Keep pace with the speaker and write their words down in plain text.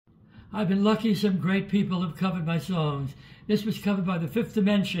I've been lucky some great people have covered my songs. This was covered by the Fifth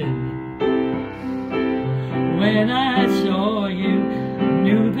Dimension. When I saw you,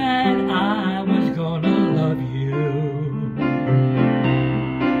 knew that I was gonna love you.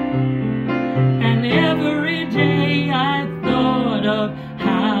 And every day I thought of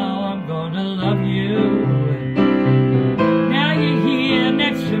how I'm gonna love you. Now you're here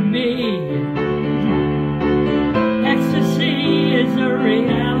next to me. Ecstasy is a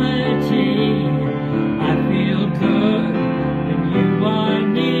reality. I feel good when you are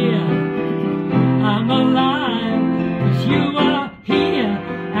near. I'm alive 'cause you are here,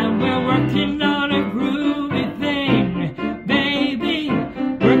 and we're working on a groovy thing, baby.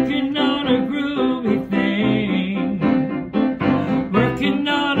 Working on a groovy thing. Working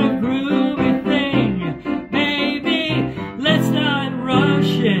on a groovy thing, baby. Let's not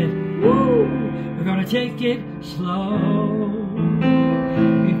rush it. Woo! We're gonna take it slow.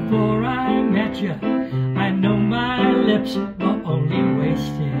 Before I met you, I know my lips were only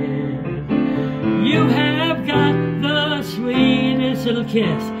wasted. You have got the sweetest little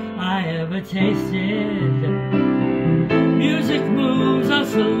kiss I ever tasted. Music moves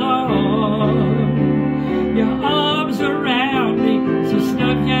us along. Your arms around me, so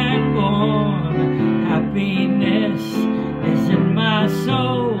snug and warm. Happiness is in my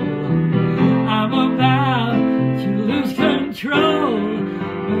soul. I'm about to lose control.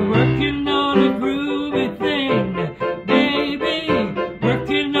 We're working on a groovy thing, baby.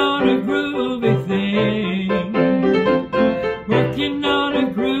 Working on a groovy thing. Working on a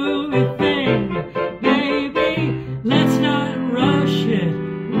groovy thing, baby. Let's not rush it.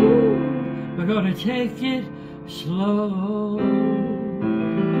 Woo. We're gonna take it slow.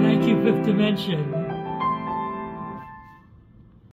 Thank you, Fifth Dimension.